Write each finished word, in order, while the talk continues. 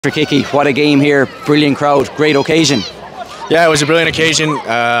Hickey, what a game here, brilliant crowd, great occasion. Yeah, it was a brilliant occasion.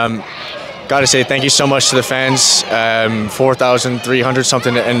 Got to say thank you so much to the fans, 4,300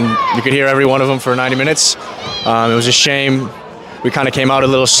 something, and you could hear every one of them for 90 minutes. It was a shame we kind of came out a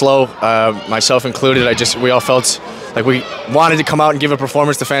little slow, myself included. We all felt like we wanted to come out and give a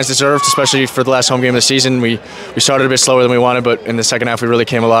performance the fans deserved, especially for the last home game of the season. We started a bit slower than we wanted, but in the second half we really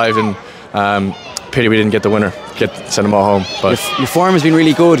came alive, and pity we didn't get the winner, send them all home. But your form has been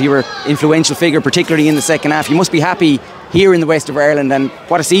really good. You were an influential figure, particularly in the second half. You must be happy here in the west of Ireland, and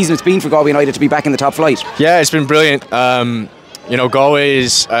what a season it's been for Galway United to be back in the top flight. Yeah, it's been brilliant. You know, Galway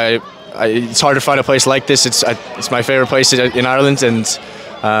is it's hard to find a place like this. It's my favourite place in Ireland, and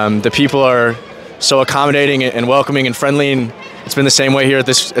the people are so accommodating and welcoming and friendly, and it's been the same way here at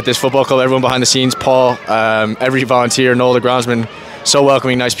this football club. Everyone behind the scenes, Paul, every volunteer, Noel, the groundsman, so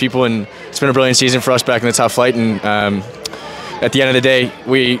welcoming, nice people, and it's been a brilliant season for us back in the top flight. And at the end of the day,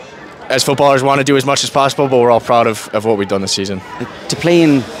 we, as footballers, want to do as much as possible, but we're all proud of what we've done this season. To play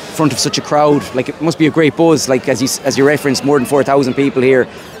in front of such a crowd, like, it must be a great buzz. Like as you referenced, more than 4,000 people here,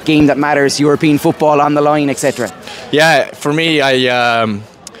 game that matters, European football on the line, etc. Yeah, for me,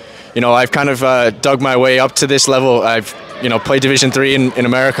 you know, I've kind of dug my way up to this level. I've played Division 3 in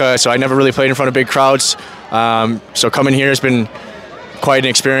America, so I never really played in front of big crowds. So coming here has been quite an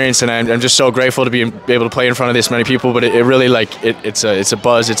experience, and I'm just so grateful to be able to play in front of this many people. But it really, like, it's a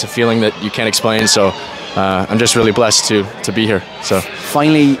buzz, it's a feeling that you can't explain. So I'm just really blessed to be here. So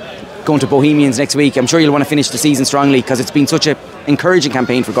finally going to Bohemians next week, I'm sure you'll want to finish the season strongly, because it's been such an encouraging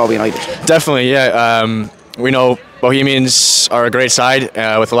campaign for Galway United. Definitely, yeah. We know Bohemians are a great side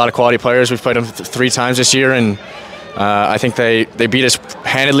with a lot of quality players. We've played them 3 times this year, and I think they beat us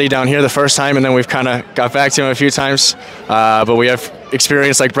handedly down here the first time, and then we've kind of got back to them a few times. But we have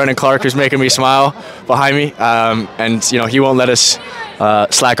experience like Brendan Clark, who's making me smile behind me, and he won't let us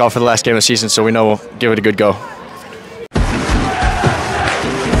slack off for the last game of the season, so we know we'll give it a good go.